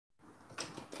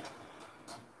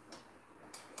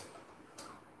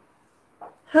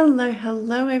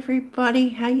Hello everybody.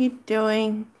 How you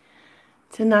doing?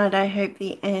 Tonight I hope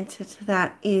the answer to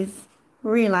that is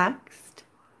relaxed.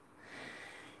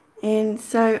 And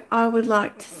so I would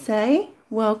like to say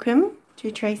welcome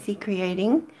to Tracey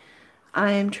Creating.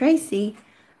 I am Tracey,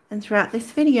 and throughout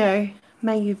this video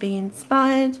may you be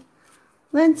inspired,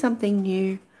 learn something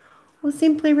new, or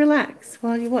simply relax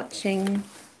while you're watching.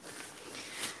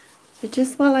 But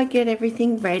just while I get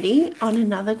everything ready on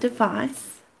another device,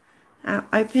 I'll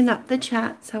open up the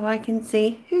chat so I can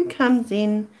see who comes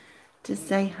in to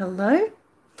say hello.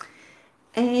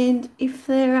 And if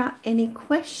there are any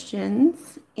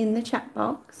questions in the chat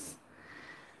box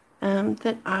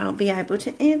that I'll be able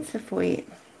to answer for you.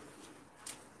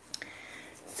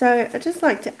 So I'd just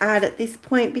like to add at this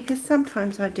point, because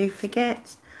sometimes I do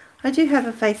forget, I do have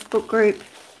a Facebook group.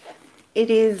 It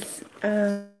is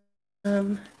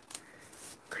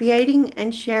Creating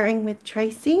and Sharing with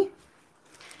Tracey.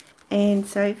 And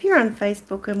so if you're on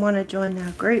Facebook and want to join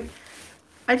our group,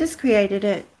 I just created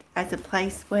it as a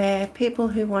place where people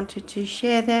who wanted to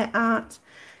share their art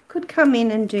could come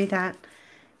in and do that.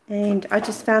 And I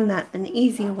just found that an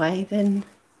easier way than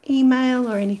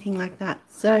email or anything like that.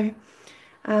 So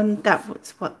that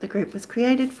was what the group was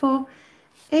created for,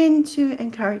 and to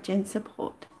encourage and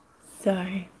support. So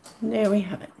there we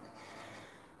have it.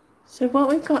 So what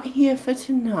we've got here for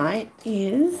tonight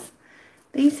is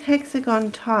these hexagon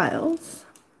tiles,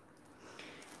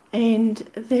 and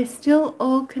they're still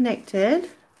all connected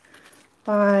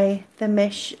by the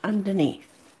mesh underneath.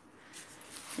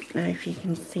 I don't know if you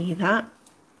can see that.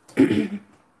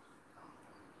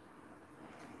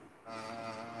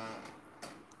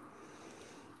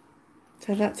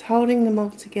 So that's holding them all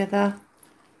together.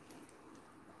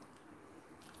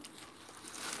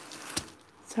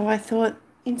 So I thought,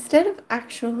 instead of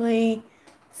actually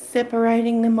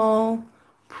separating them all,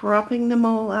 propping them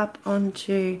all up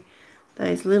onto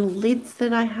those little lids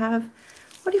that I have,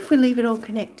 what if we leave it all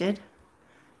connected,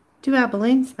 do our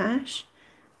balloon smash,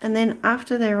 and then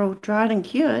after they're all dried and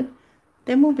cured,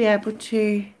 then we'll be able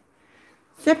to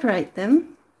separate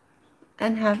them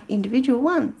and have individual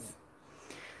ones.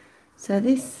 So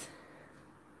this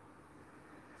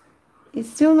is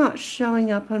still not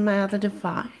showing up on my other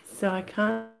device, so I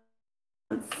can't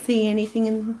see anything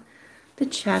in the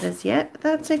chat as yet, but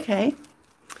that's okay.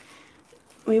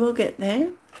 We will get there.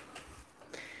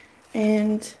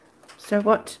 And so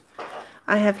what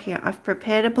I have here, I've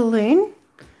prepared a balloon,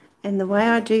 and the way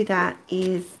I do that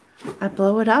is I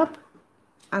blow it up,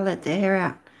 I let the air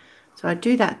out. So I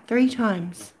do that 3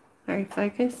 times. Very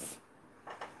focus.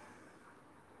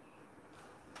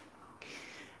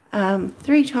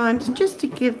 3 times, just to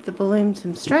give the balloon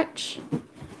some stretch,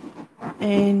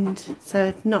 and so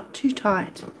it's not too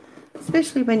tight,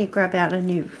 especially when you grab out a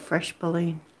new fresh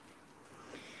balloon.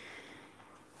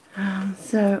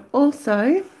 So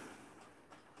also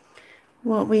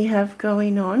what we have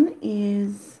going on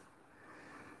is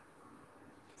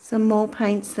some more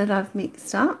paints that I've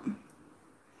mixed up,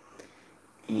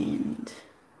 and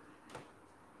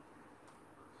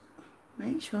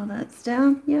make sure that's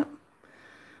down. Yep.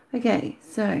 Okay,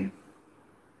 so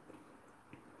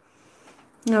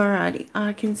alrighty,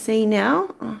 I can see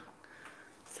now.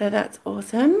 So that's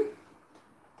awesome.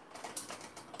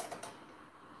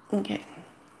 Okay.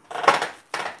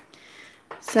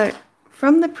 So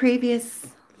from the previous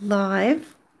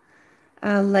live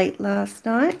late last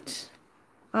night,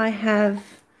 I have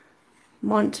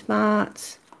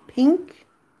Montmartre pink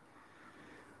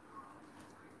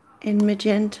and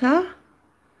magenta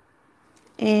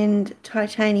and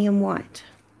titanium white.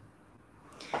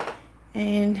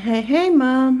 And hey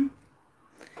Mum.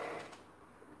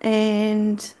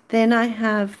 And then I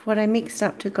have what I mixed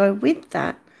up to go with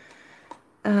that.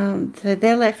 So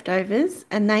they're leftovers,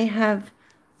 and they have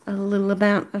a little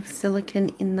amount of silicone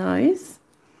in those.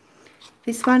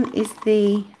 This one is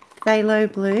the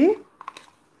phthalo blue.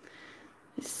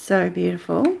 It's so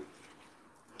beautiful.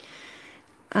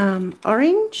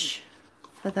 Orange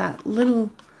for that little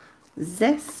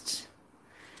zest,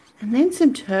 and then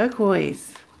some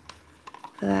turquoise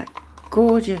for that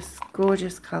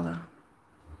gorgeous color.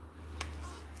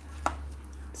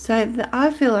 So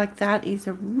I feel like that is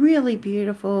a really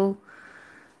beautiful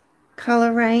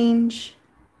color range,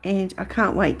 and I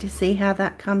can't wait to see how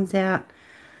that comes out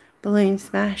balloon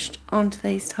smashed onto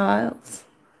these tiles.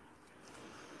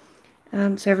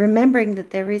 So remembering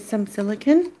that there is some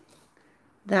silicone,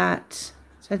 so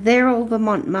they're all the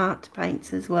Montmartre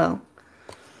paints as well,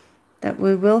 that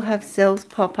we will have cells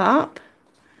pop up.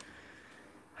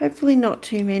 Hopefully not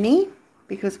too many,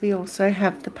 because we also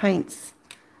have the paints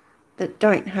that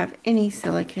don't have any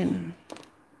silicone.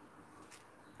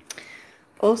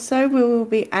 Also, we will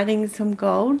be adding some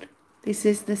gold. This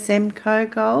is the Semco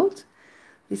gold.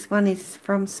 This one is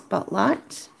from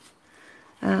Spotlight.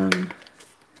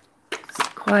 It's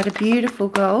quite a beautiful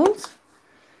gold.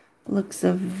 Looks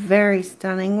very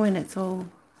stunning when it's all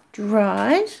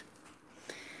dried.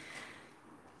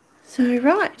 So,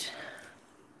 right.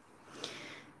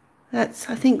 I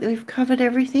think we've covered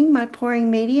everything. My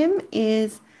pouring medium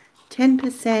is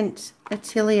 10%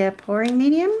 Atelier pouring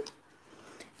medium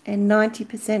and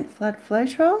 90% flood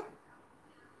floetrol.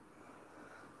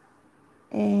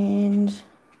 And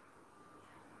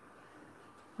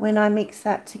when I mix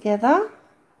that together,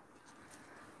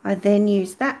 I then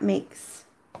use that mix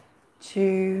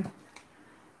to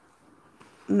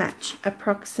match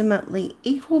approximately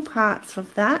equal parts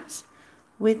of that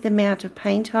with the amount of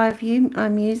paint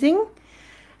I'm using.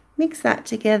 Mix that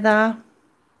together,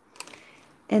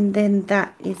 and then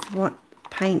that is what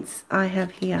paints I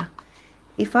have here.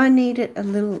 If I need it a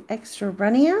little extra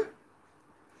runnier,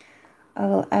 I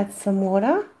will add some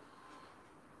water.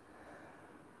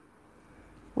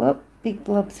 Whoop, big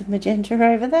blobs of magenta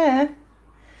over there.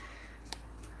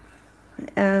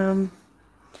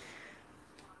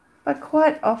 But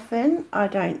quite often I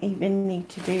don't even need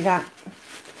to do that.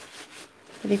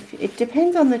 But if it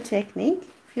depends on the technique.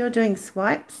 If you're doing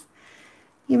swipes,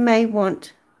 you may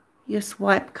want your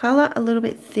swipe colour a little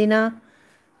bit thinner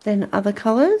than other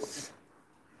colours.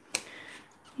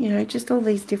 You know, just all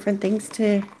these different things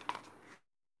too.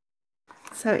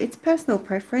 So it's personal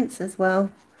preference as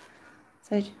well.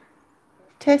 So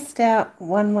test out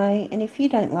one way, and if you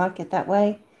don't like it that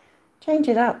way, change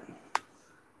it up.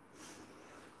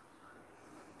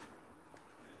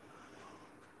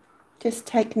 Just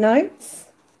take notes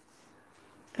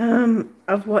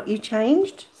of what you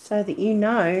changed so that you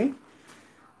know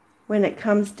when it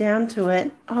comes down to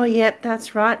it, oh yep,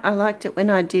 that's right, I liked it when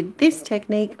I did this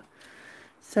technique,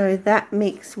 so that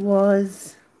mix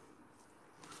was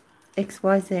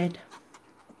XYZ.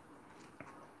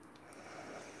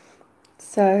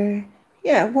 So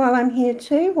yeah, while I'm here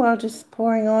too, while just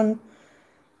pouring on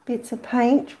bits of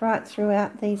paint right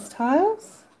throughout these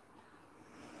tiles.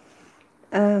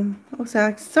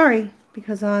 Also, sorry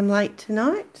because I'm late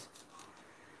tonight.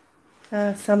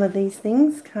 Some of these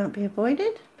things can't be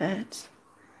avoided, but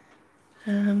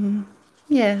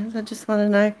yeah, I just want to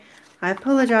know. I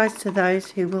apologise to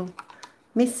those who will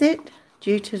miss it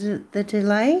due to the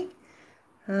delay,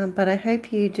 but I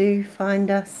hope you do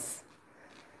find us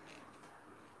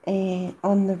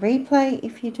on the replay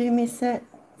if you do miss it.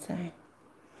 So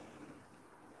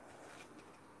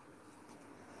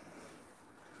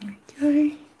there we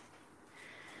go.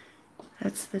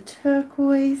 That's the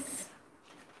turquoise.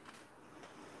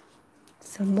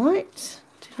 Some white.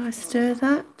 Did I stir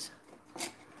that?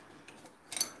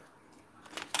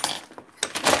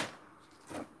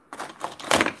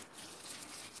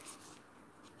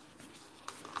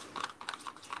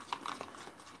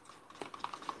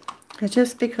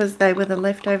 Just because they were the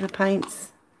leftover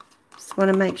paints, just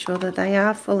want to make sure that they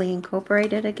are fully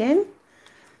incorporated again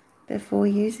before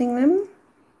using them.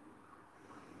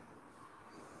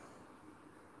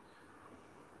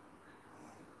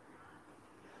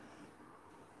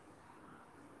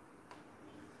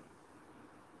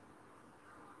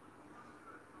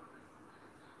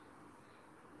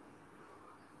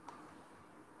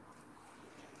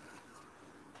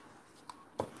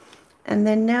 And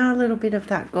then now a little bit of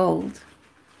that gold.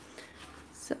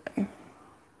 So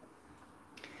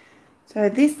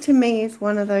this to me is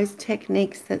one of those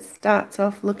techniques that starts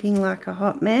off looking like a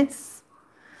hot mess,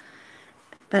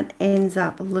 but ends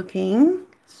up looking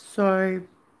so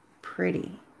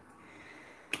pretty.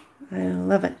 I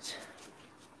love it.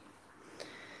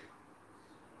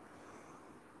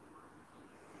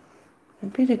 A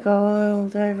bit of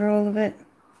gold over all of it.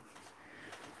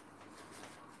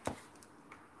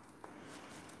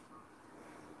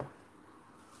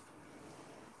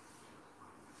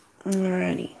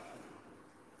 Alrighty.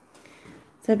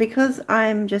 So because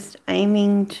I'm just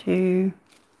aiming to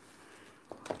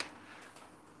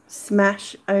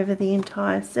smash over the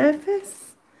entire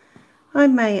surface, I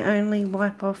may only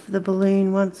wipe off the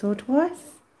balloon once or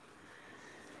twice.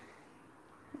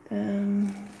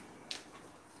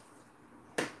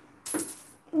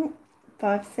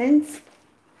 5 cents.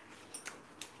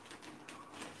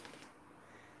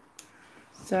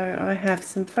 So I have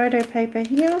some photo paper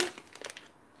here.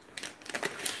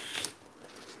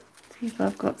 See if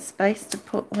I've got space to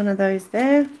put one of those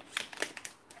there.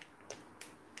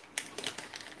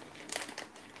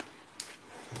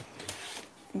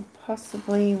 And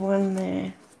possibly one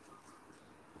there.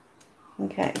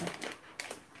 Okay.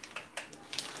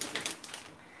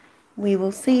 we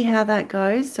will see how that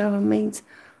goes. So it means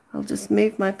I'll just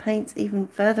move my paints even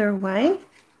further away.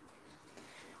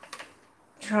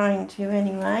 Trying to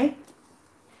anyway.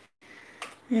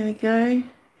 There we go.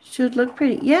 Should look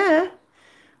pretty. Yeah,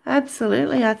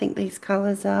 absolutely. I think these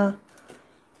colours are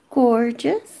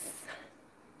gorgeous.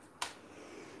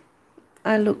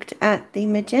 I looked at the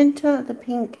magenta, the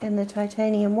pink and the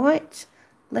titanium white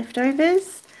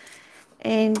leftovers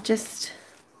and just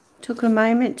took a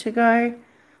moment to go,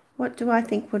 what do I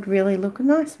think would really look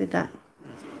nice with that?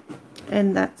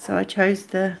 And so I chose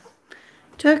the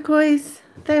turquoise,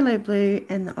 phthalo blue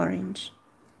and the orange,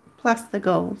 plus the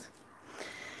gold.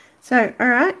 So,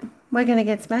 alright, we're going to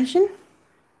get smashing.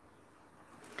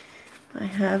 I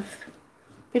have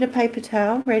a bit of paper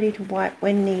towel ready to wipe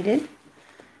when needed.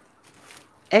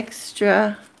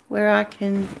 Extra where I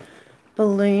can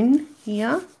balloon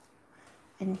here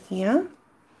and here.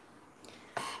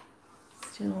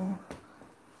 Still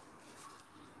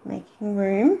making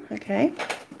room. Okay.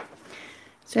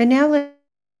 So now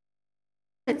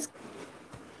let's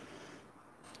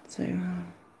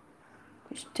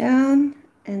push down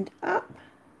and up.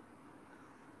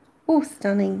 Oh,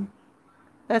 stunning.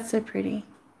 That's so pretty.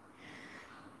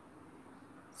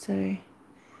 So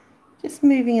just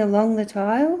moving along the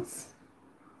tiles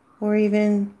or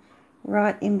even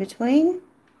right in between.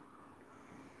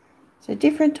 So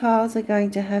different tiles are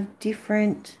going to have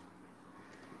different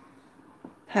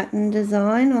pattern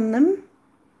design on them.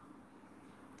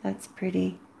 That's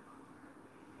pretty.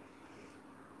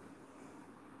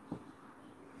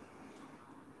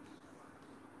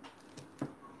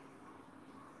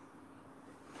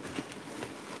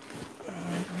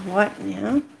 White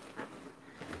now.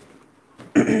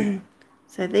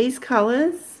 So these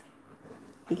colours,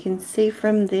 you can see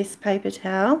from this paper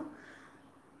towel,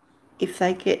 if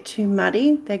they get too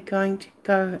muddy, they're going to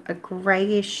go a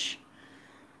greyish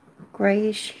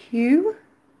hue.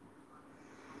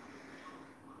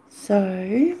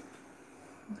 So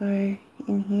go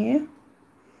in here.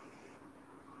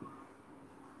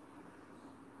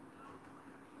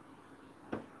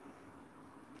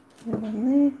 One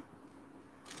there.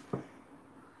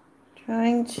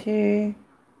 Trying to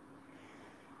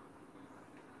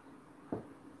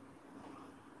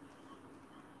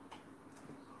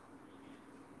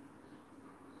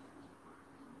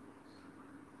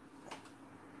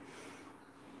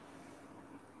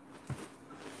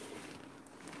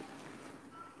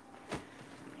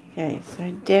okay,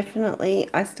 so definitely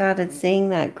I started seeing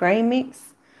that grey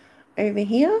mix over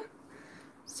here.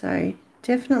 So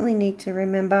definitely need to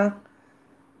remember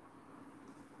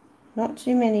not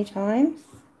too many times.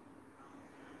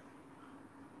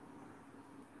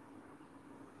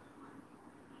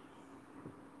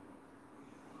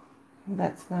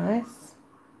 That's nice.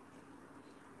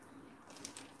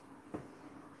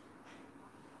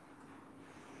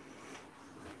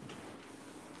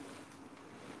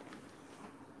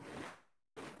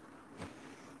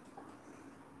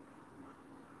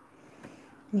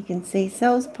 You can see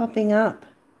cells popping up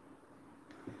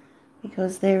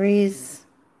because there is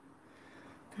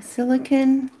the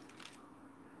silicone.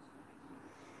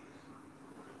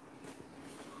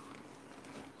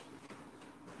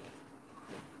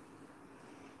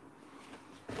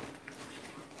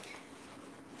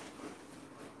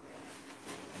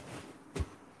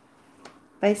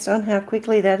 Based on how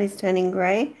quickly that is turning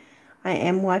grey, I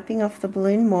am wiping off the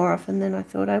balloon more often than I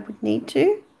thought I would need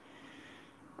to.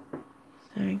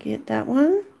 So get that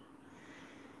one.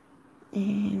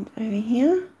 And over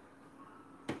here.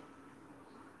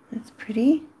 That's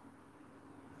pretty.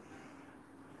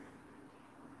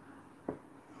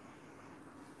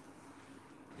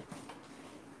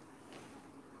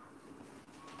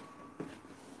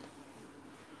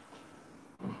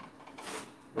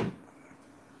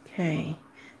 Okay,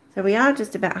 so we are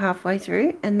just about halfway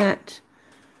through, and that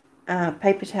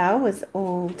paper towel was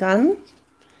all done.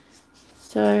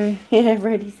 So yeah,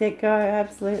 ready, set, go,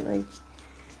 absolutely.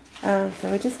 So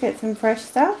we'll just get some fresh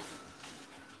stuff.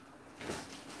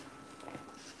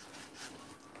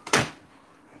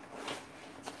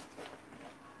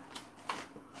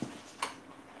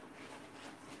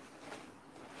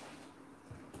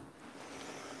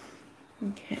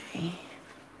 Okay.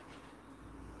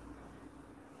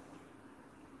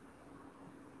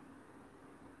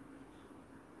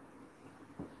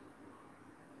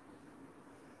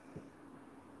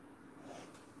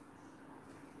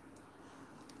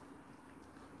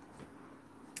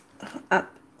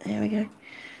 Up, there we go.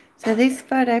 So this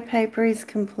photo paper is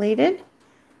completed.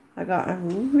 I got a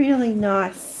really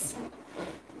nice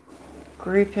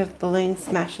group of balloon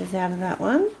smashes out of that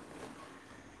one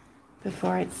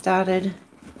before it started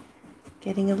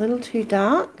getting a little too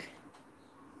dark.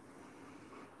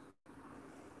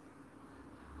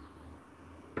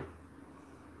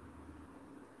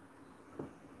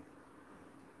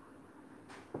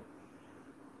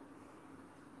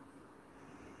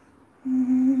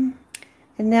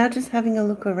 And now just having a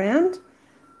look around.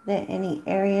 Are there any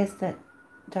areas that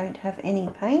don't have any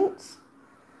paint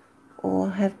or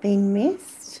have been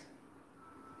missed?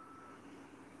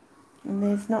 And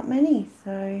there's not many,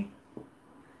 so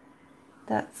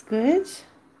that's good.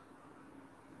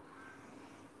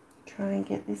 Try and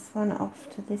get this one off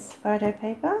to this photo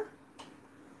paper.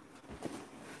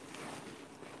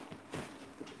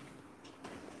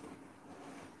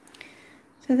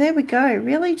 So there we go. It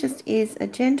really just is a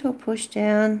gentle push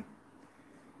down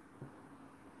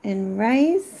and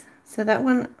raise. So that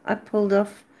one I pulled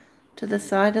off to the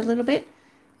side a little bit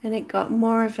and it got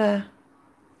more of a,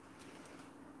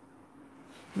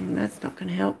 that's not going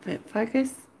to help it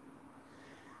focus,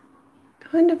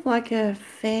 kind of like a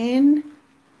fan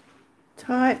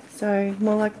type, so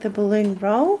more like the balloon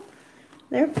roll.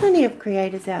 There are plenty of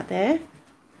creators out there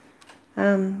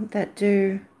that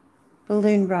do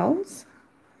balloon rolls.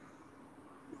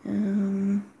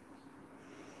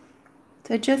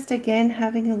 So just again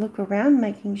having a look around,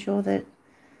 making sure that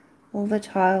all the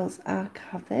tiles are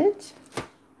covered.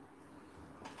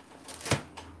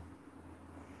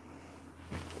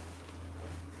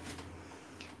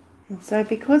 And so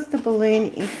because the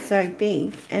balloon is so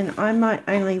big, and I might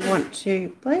only want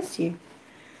to, bless you,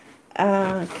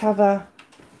 cover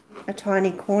a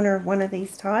tiny corner of one of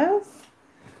these tiles,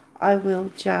 I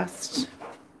will just,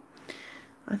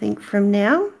 I think from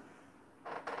now,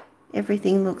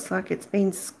 everything looks like it's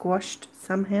been squashed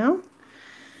somehow.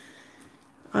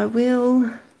 I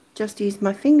will just use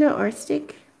my finger or a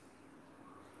stick.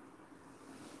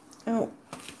 Oh,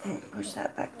 push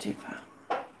that back too far.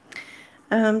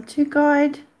 To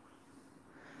guide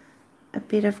a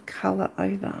bit of colour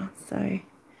over. So,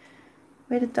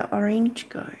 where did the orange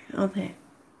go? Oh, there.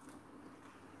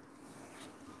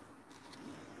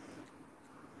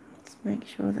 Let's make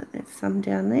sure that there's some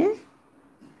down there.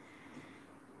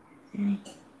 A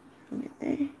bit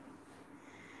there.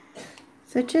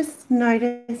 So just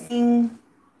noticing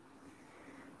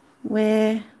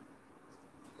where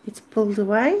it's pulled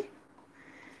away.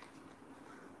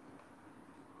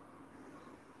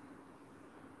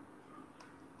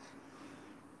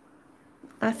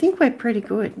 I think we're pretty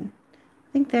good.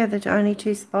 I think they're the only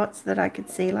two spots that I could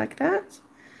see like that.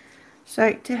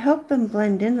 So to help them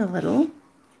blend in a little,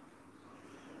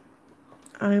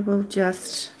 I will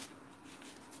just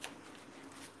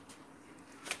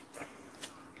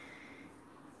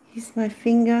use my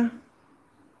finger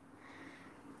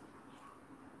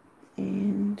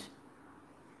and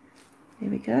there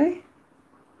we go.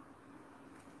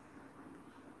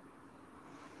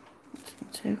 Some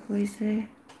turquoise there.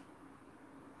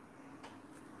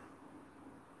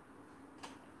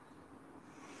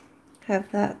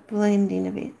 Have that blend in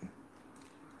a bit.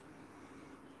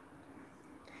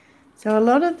 So a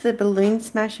lot of the balloon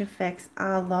smash effects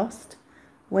are lost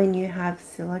when you have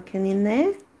silicone in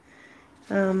there,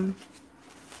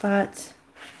 but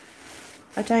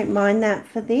I don't mind that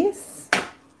for this,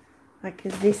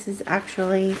 because this is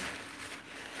actually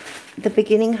the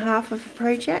beginning half of the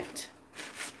project.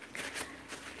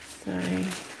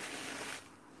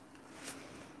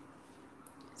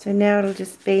 So now it'll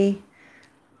just be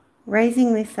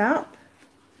raising this up,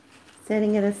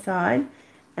 setting it aside,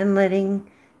 and letting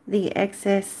the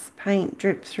excess paint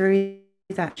drip through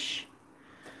that.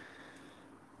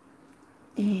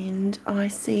 And I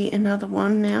see another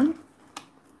one now.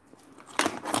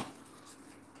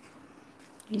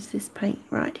 Use this paint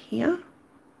right here.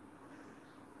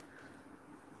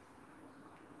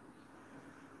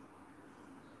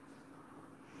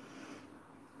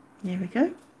 There we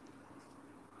go.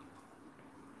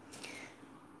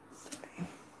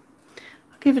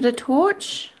 Give it a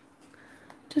torch,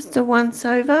 just a once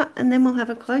over, and then we'll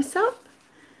have a close-up.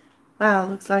 Wow,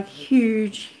 looks like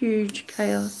huge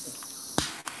chaos.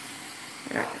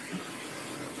 Right.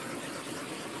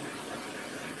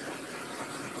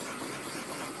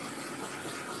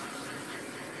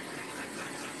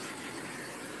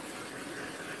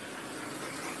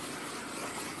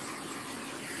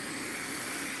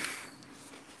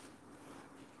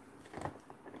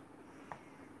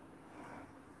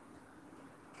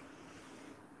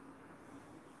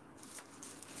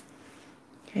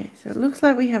 Okay, so it looks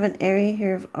like we have an area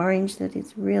here of orange that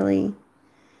is really,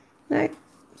 no,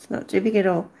 it's not too big at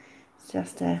all. It's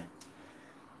just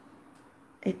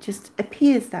it just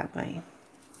appears that way.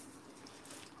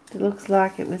 It looks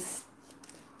like it was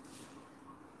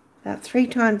about 3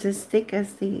 times as thick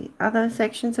as the other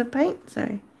sections of paint,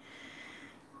 so,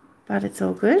 but it's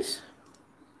all good.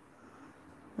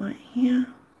 Right here.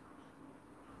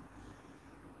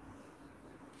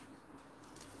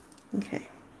 Okay.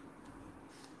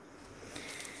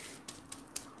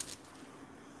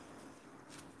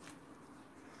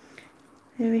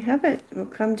 There we have it. We'll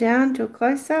come down to a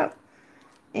close-up,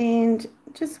 and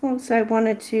just also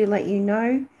wanted to let you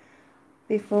know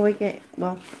before we get,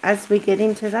 well, as we get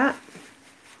into that,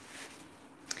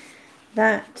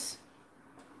 that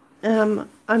I'm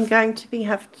going to be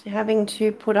having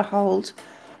to put a hold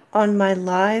on my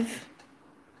live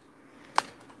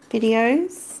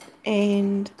videos,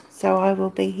 and so I will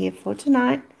be here for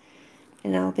tonight,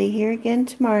 and I'll be here again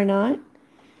tomorrow night,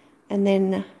 and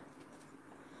then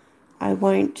I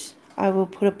will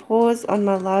put a pause on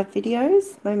my live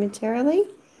videos momentarily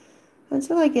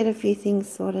until I get a few things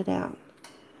sorted out.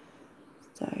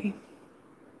 So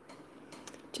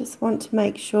just want to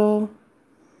make sure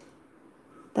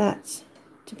that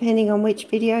depending on which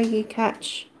video you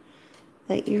catch,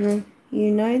 that you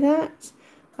know that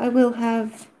I will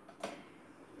have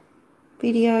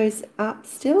videos up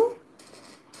still,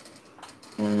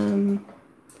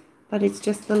 but it's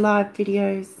just the live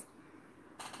videos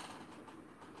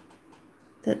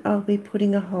that I'll be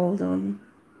putting a hold on.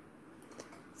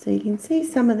 So you can see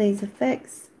some of these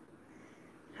effects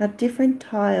have different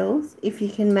tiles, if you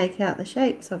can make out the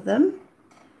shapes of them,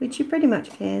 which you pretty much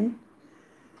can,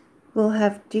 will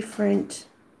have different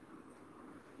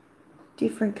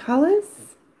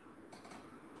colours,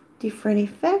 different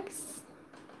effects.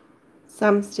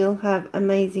 Some still have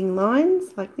amazing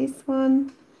lines like this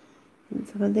one, and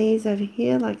some of these over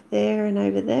here like there and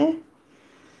over there,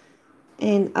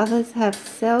 and others have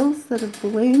cells that have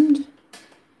ballooned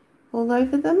all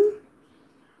over them.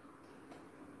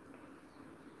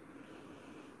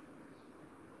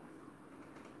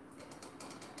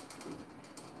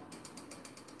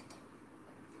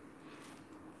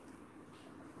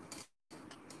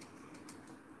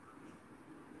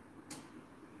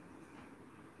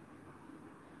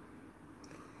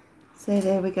 So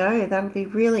there we go. That'll be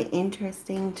really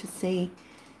interesting to see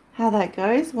how that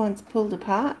goes once pulled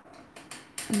apart.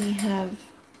 And we have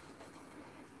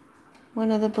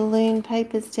one of the balloon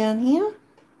papers down here,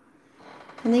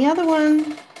 and the other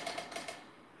one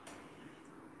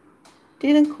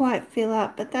didn't quite fill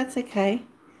up, but that's okay.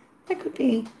 That could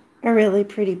be a really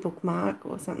pretty bookmark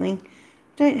or something.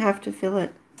 Don't have to fill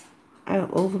it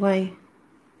out all the way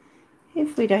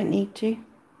if we don't need to.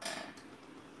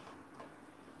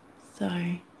 So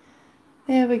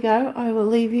there we go. I will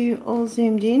leave you all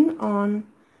zoomed in on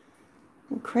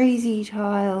crazy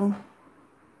tile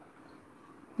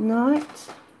night.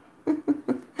 So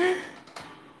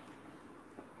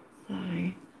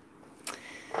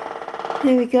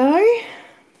there we go.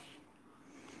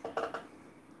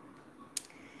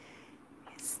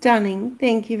 Stunning.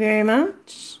 Thank you very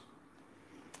much.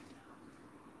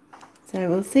 So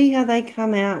we'll see how they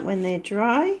come out when they're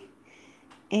dry,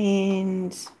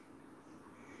 and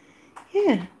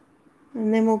yeah,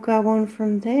 and then we'll go on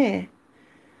from there.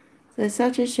 So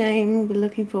such a shame. We'll be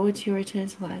looking forward to your return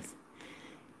to lives.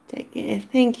 Take care.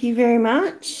 Thank you very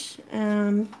much.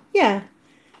 Yeah,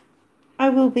 I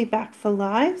will be back for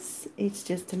lives. It's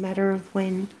just a matter of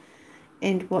when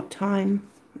and what time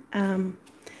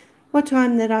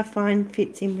that I find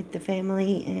fits in with the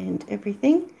family and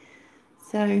everything.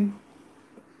 So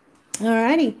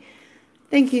alrighty,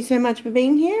 thank you so much for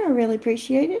being here. I really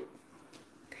appreciate it.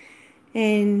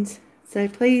 And so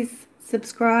please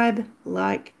subscribe,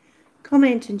 like,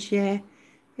 comment and share.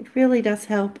 It really does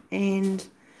help, and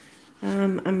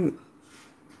I'm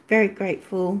very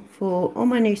grateful for all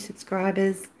my new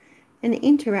subscribers and the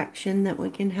interaction that we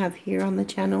can have here on the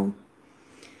channel.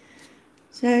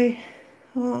 So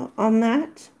on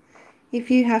that, if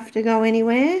you have to go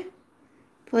anywhere,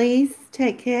 please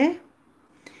take care.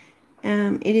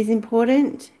 It is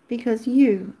important because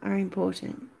you are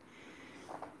important.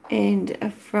 And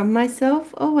from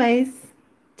myself, always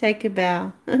take a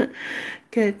bow.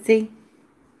 Curtsy.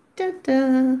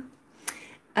 Da-da.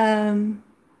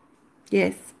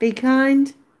 Yes, be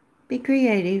kind, be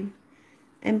creative,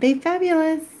 and be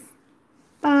fabulous.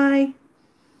 Bye.